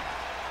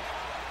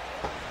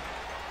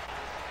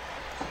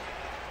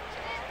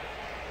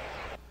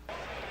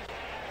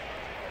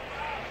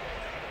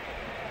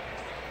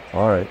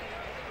 All right.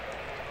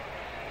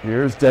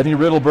 Here's Denny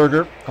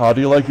Riddleberger. How do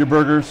you like your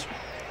burgers?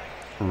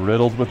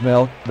 Riddled with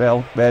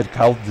mad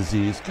cow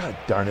disease. God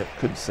darn it.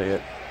 Couldn't say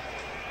it.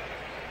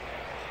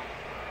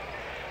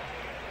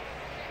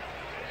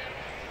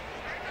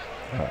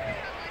 All right.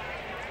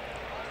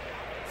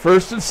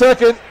 First and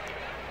second.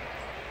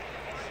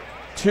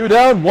 2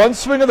 down. 1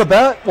 swing of the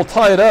bat. We'll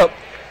tie it up.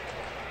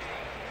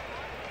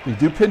 We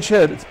do pinch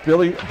hit. It's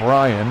Billy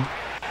Bryan.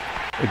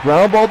 A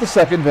ground ball to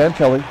second. Van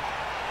Kelly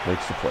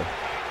makes the play.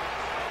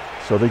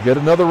 So they get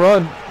another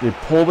run. They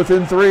pull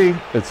within 3.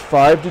 It's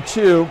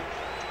 5-2.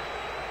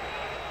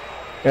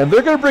 And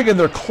they're going to bring in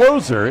their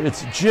closer.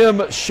 It's Jim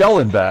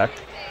Schellenbach.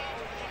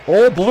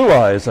 Old Blue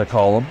Eyes, I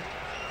call him.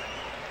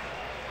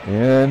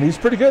 And he's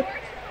pretty good.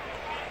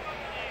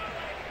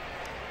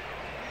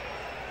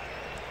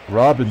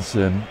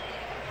 Robinson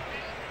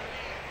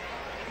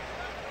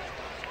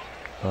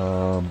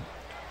will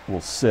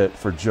sit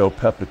for Joe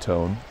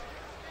Pepitone.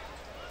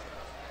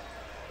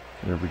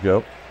 There we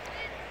go.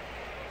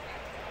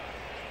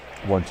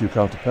 1-2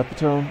 count to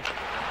Pepitone.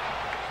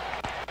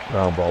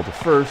 Ground ball to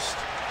first.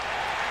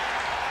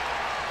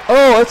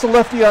 Oh, that's a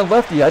lefty on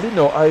lefty. I didn't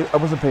know. I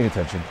wasn't paying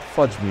attention.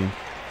 Fudge me.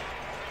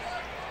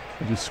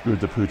 I just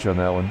screwed the pooch on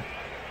that one.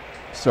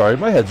 Sorry,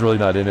 my head's really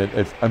not in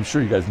it. I'm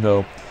sure you guys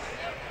know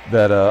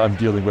that I'm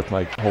dealing with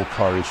my whole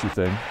car issue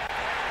thing.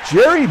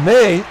 Jerry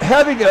May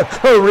having a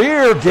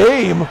career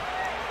game.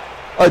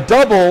 A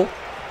double,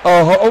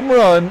 a home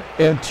run,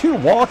 and 2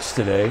 walks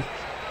today.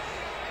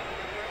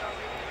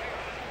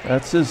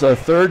 That's his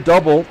 3rd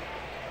double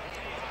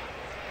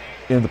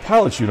in the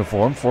pilot's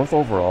uniform, 4th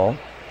overall.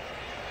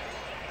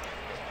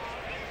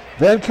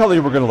 Van Kelly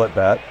we're going to let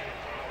bat.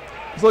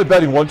 He's only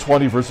batting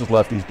 120 versus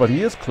lefties, but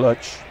he is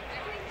clutch.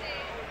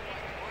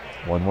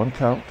 1-1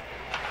 count.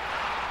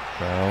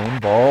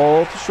 Ground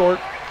ball to short.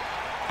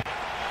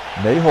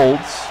 May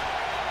holds.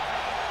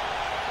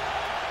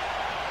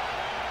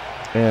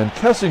 And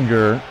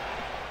Kessinger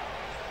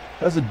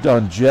hasn't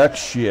done jack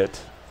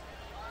shit.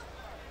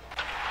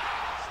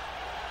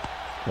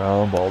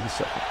 Ground ball to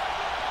second.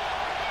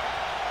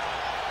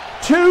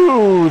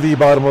 To the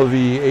bottom of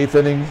the 8th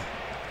inning.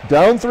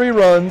 Down 3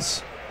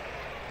 runs.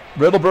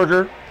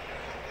 Riddleberger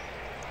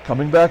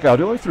coming back out.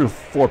 He only threw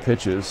 4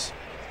 pitches.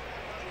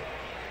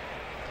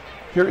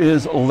 Here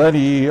is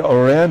Lenny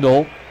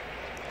Randle.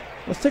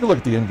 Let's take a look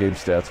at the in-game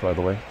stats, by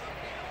the way.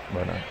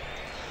 Why not?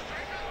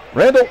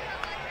 Randle,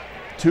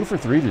 2 for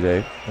 3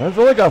 today. I've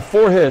only got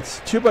 4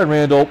 hits. 2 by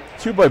Randle,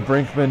 2 by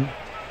Brinkman,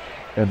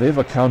 and they've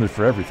accounted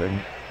for everything.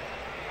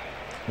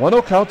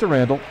 1-0 count to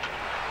Randle.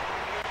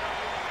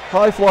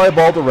 High fly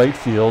ball to right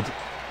field.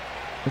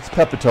 It's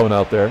Pepitone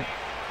out there.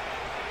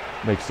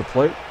 Makes the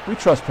play. We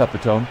trust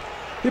Pepitone.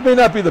 He may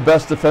not be the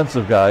best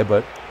defensive guy,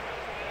 but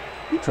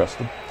we trust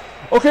him.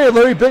 Okay,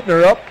 Larry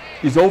BIITTNER up.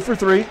 He's 0 for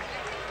 3.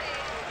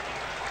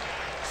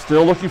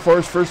 Still looking for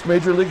his first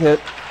major league hit.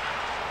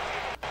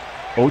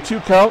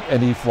 0-2 count,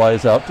 and he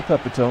flies out to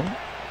Pepitone.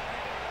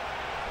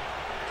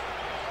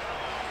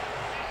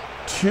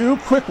 2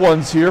 quick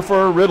ones here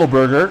for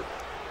Riddleberger.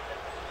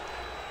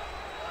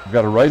 We've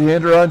got a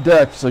right-hander on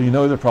deck, so you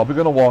know they're probably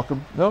going to walk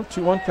him. No,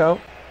 2-1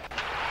 count.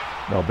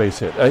 No, base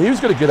hit. He was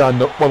going to get on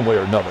one way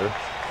or another.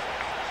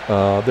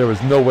 There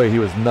was no way he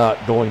was not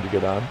going to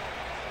get on.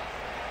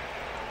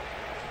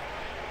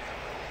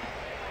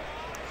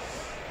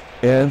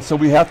 And so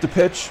we have to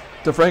pitch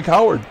to Frank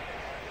Howard.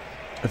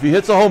 If he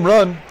hits a home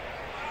run,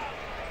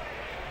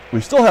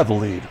 we still have the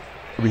lead.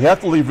 We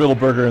have to leave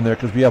Riddleberger in there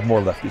because we have more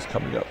lefties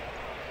coming up.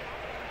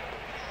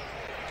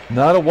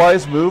 Not a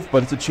wise move,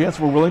 but it's a chance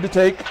we're willing to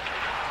take.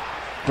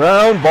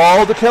 Ground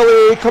ball to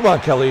Kelly. Come on,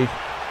 Kelly.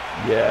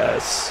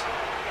 Yes.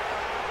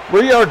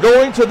 We are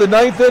going to the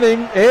 9th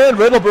inning, and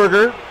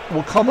Riddleberger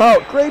will come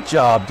out. Great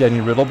job, Denny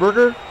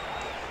Riddleberger.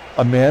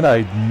 A man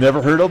I'd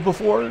never heard of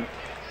before.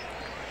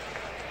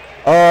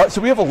 So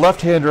we have a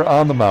left-hander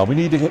on the mound. We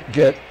need to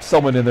get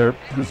someone in there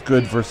who's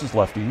good versus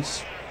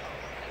lefties.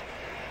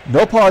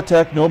 No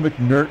Patek, no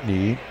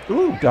McNertney.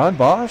 Ooh, Don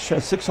Bosch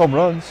has 6 home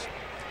runs.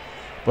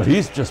 But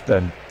he's just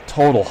been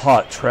total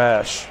hot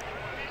trash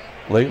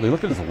lately.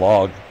 Look at his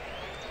log.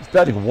 He's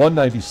batting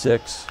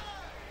 196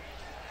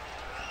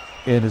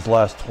 in his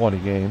last 20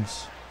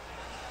 games.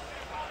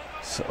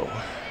 So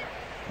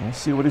we'll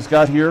see what he's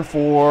got here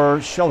for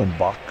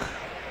Schellenbach.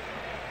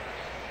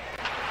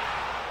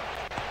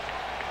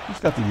 He's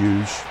got the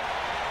huge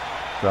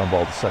ground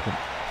ball to second.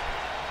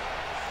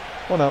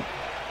 1 out.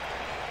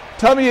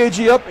 Tommie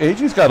AGEE up.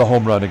 AGEE's got a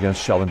home run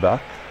against Schellenbach.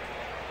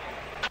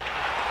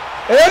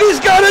 And he's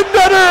got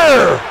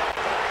another!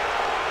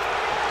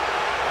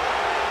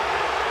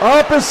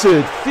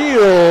 Opposite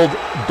field,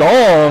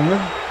 dong.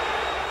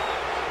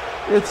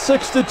 It's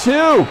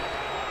 6-2.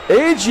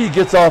 AGEE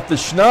gets off the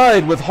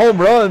schneid with home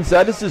runs.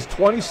 That is his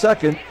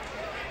 22nd.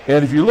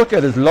 And if you look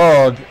at his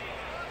log,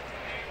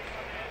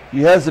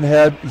 he's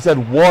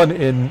had one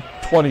in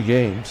 20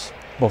 games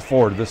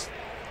before this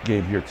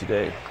game here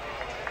today.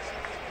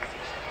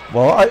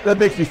 Well, that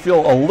makes me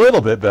feel a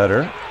little bit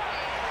better.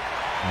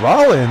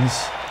 Rollins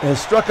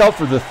has struck out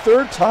for the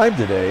 3rd time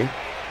today.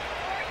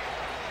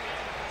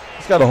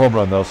 He's got a home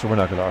run, though, so we're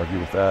not going to argue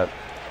with that.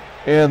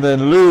 And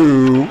then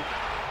Lou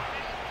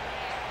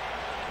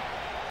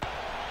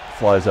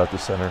flies out to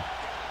center.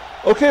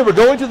 Okay, we're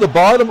going to the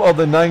bottom of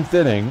the 9th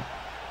inning.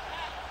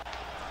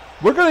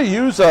 We're going to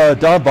use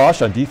Don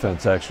Bosch on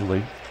defense,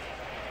 actually.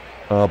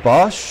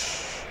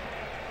 Bosch,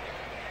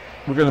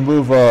 we're going to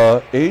move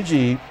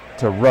AGEE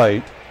to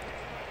right,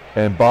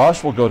 and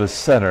Bosch will go to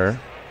center.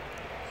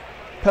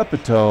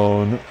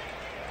 Pepitone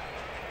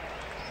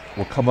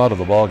will come out of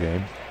the ball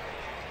game.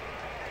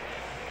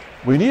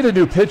 We need a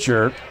new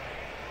pitcher,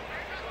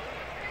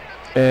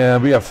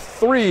 and we have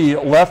 3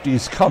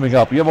 lefties coming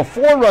up. We have a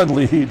 4-run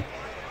lead.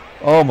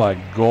 Oh my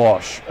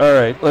gosh. All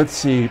right, let's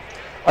see.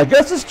 I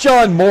guess it's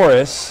John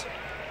Morris,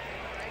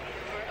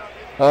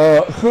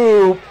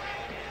 who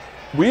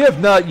we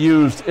have not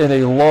used in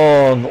a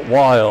long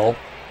while.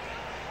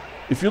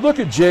 If you look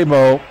at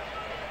JMO,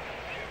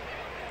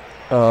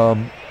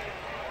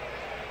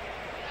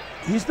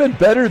 he's been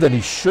better than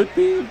he should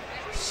be.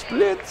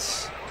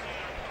 Splits.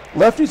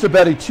 Lefties are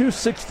batting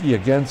 .260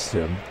 against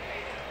him.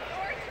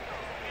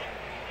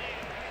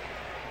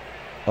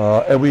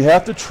 And we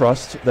have to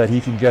trust that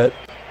he can get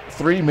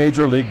 3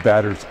 major league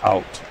batters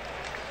out.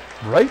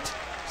 Right?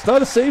 It's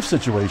not a safe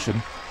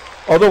situation.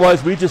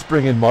 Otherwise, we just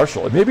bring in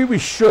Marshall. And maybe we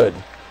should.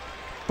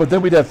 But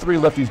then we'd have 3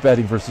 lefties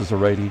batting versus a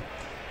righty.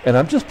 And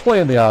I'm just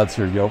playing the odds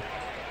here, yo.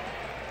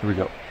 Here we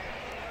go.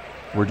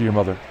 Word to your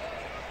mother.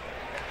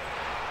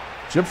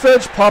 Jim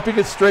Finch popping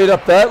it straight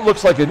up. That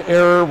looks like an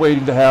error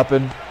waiting to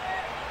happen.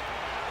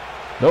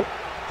 Nope.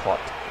 Caught.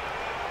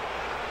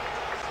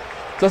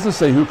 Doesn't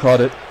say who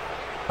caught it.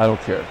 I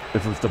don't care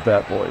if it was the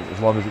bat boy,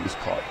 as long as it was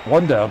caught.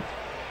 1 down.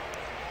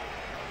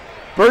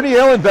 Bernie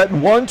Allen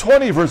batting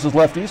 120 versus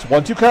lefties.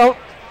 1-2 count.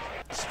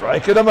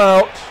 Striking him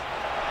out.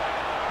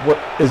 What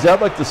is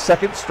that, like the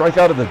 2nd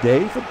strikeout of the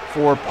day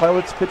for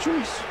Pilots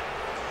pitchers?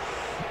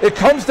 It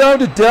comes down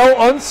to Del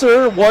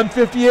Unser,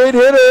 158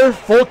 hitter,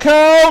 full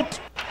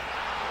count.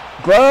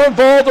 Ground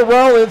ball to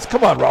Rollins.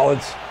 Come on,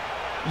 Rollins.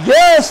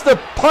 Yes, the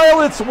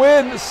Pilots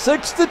win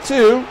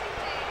 6-2.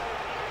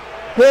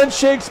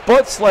 Handshakes,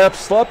 butt slaps,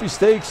 sloppy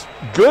steaks.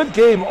 Good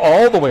game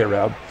all the way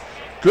around.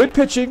 Good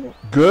pitching,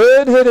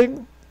 good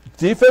hitting.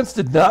 Defense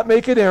did not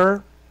make an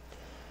error.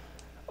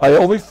 I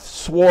only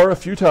swore a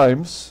few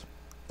times.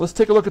 Let's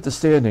take a look at the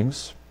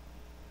standings.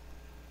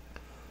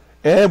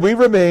 And we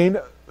remain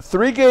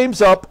 3 games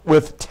up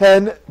with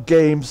 10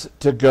 games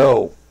to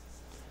go.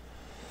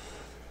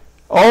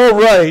 All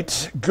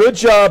right, good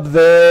job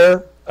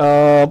there.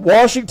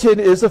 Washington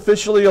is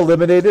officially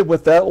eliminated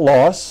with that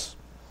loss.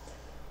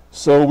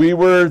 So we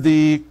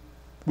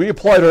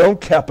applied our own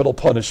capital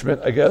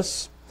punishment, I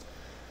guess.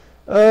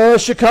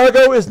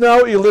 Chicago is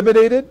now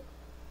eliminated.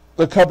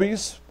 The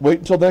Cubbies wait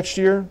until next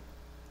year.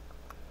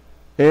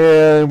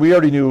 And we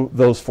already knew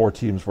those 4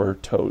 teams were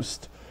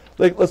toast.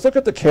 Let's look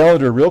at the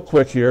calendar real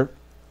quick here.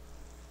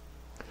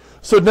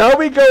 So now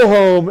we go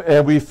home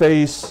and we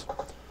face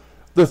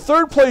the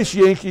 3rd place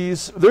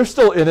Yankees. They're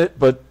still in it,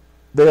 but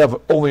they have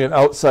only an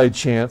outside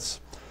chance.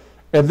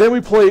 And then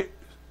we play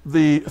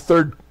the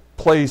 3rd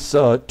place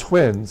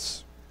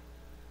Twins.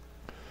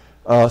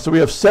 So we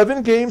have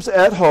 7 games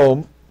at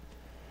home.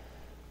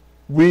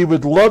 We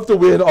would love to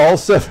win all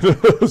 7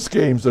 of those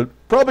games.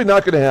 Probably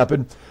not going to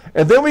happen.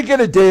 And then we get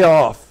a day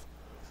off.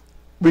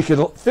 We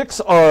can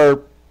fix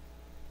our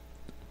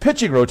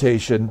pitching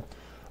rotation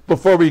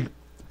before we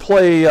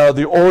play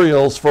the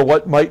Orioles for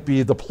what might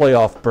be the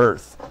playoff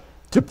berth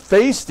to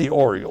face the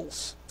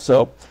Orioles.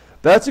 So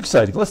that's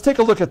exciting. Let's take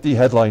a look at the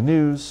headline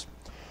news.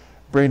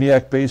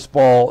 Brainiac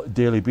Baseball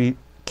Daily Beat.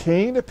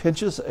 Kane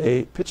pitches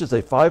a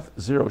 5-0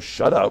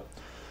 shutout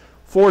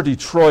for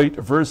Detroit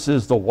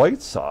versus the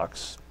White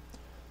Sox.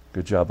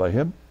 Good job by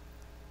him.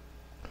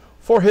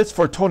 4 hits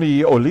for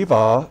Tony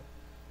Oliva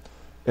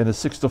in a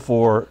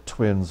 6-4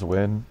 Twins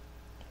win.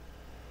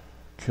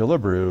 Killer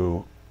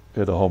Brew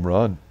hit a home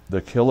run. The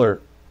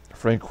killer,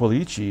 Frank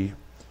Quilici,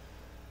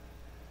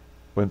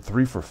 went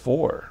 3 for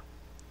 4.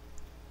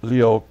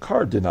 Leo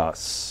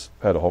Cardenas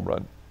had a home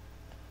run.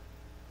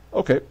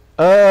 Okay.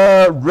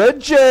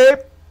 Red Jay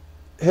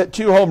hit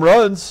 2 home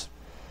runs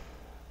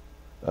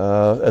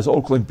as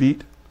Oakland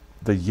beat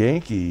the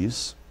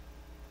Yankees.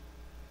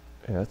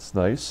 Yeah, that's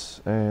nice.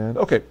 And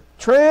okay,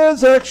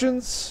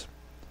 transactions.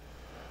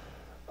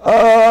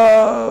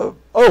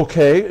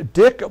 Okay,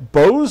 Dick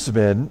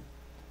Bozeman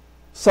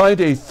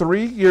signed a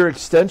 3-year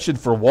extension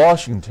for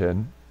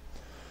Washington.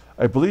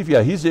 I believe,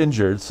 yeah, he's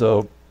injured,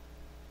 so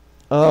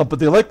but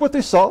they like what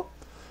they saw,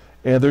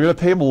 and they're going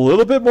to pay him a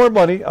little bit more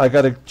money. I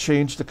got to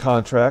change the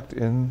contract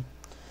in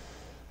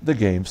the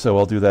game, so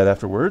I'll do that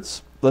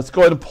afterwards. Let's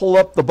go ahead and pull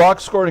up the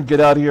box score and get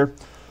out of here.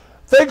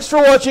 Thanks for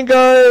watching,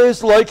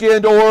 guys. Like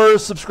and or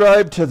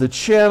subscribe to the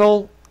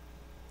channel.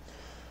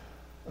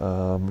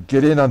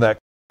 Get in on that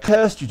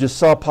contest you just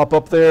saw pop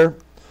up there.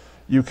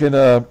 You can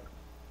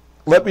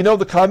let me know in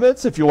the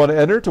comments if you want to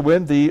enter to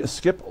win the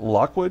Skip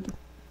Lockwood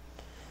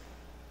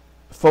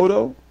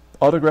photo,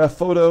 autograph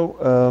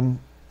photo.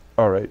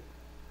 All right.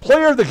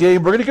 Player of the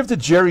game, we're going to give to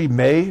Jerry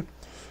May.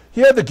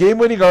 He had the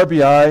game-winning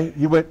RBI.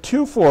 He went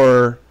 2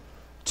 for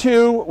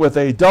 2 with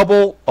a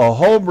double, a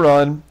home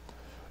run,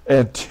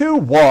 and 2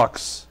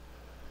 walks.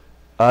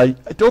 I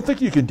don't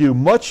think you can do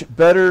much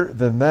better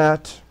than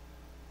that.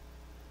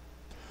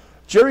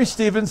 Jerry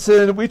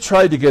Stephenson, we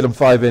tried to get him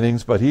 5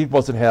 innings, but he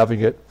wasn't having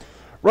it.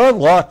 Ron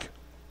Locke,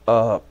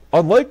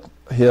 unlike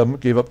him,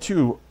 gave up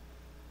 2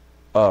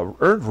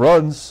 earned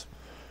runs.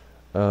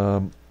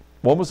 One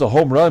was a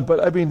home run, but,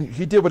 I mean,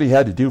 he did what he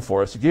had to do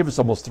for us. He gave us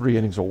almost 3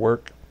 innings of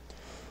work.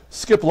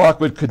 Skip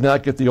Lockwood could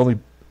not get the only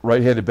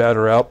right-handed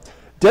batter out.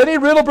 Denny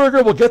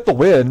Riddleberger will get the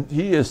win.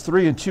 He is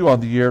 3-2 on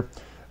the year.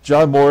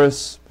 John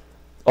Morris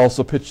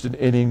also pitched an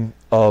inning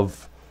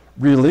of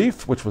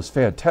relief, which was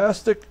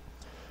fantastic.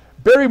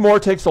 Barry Moore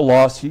takes a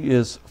loss. He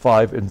is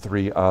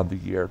 5-3 on the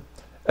year.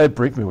 Ed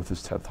Brinkman with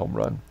his 10th home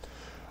run.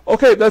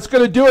 Okay, that's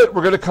going to do it.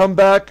 We're going to come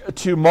back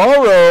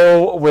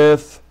tomorrow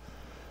with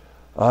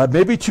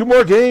maybe 2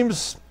 more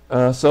games.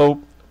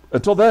 So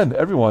until then,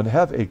 everyone,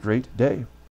 have a great day.